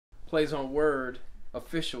Plays on Word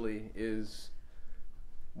officially is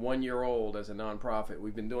 1 year old as a nonprofit.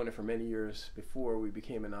 We've been doing it for many years before we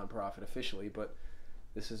became a nonprofit officially, but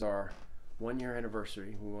this is our 1 year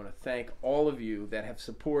anniversary. We want to thank all of you that have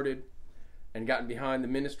supported and gotten behind the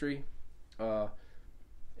ministry.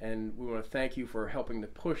 And we want to thank you for helping to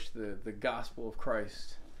push the gospel of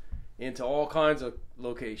Christ into all kinds of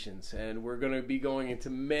locations. And we're going to be going into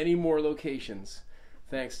many more locations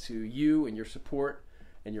thanks to you and your support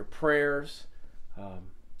and your prayers.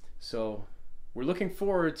 So we're looking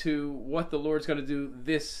forward to what the Lord's going to do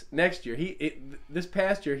this next year. This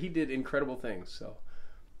past year, He did incredible things. So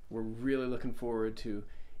we're really looking forward to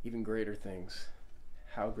even greater things.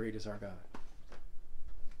 How great is our God?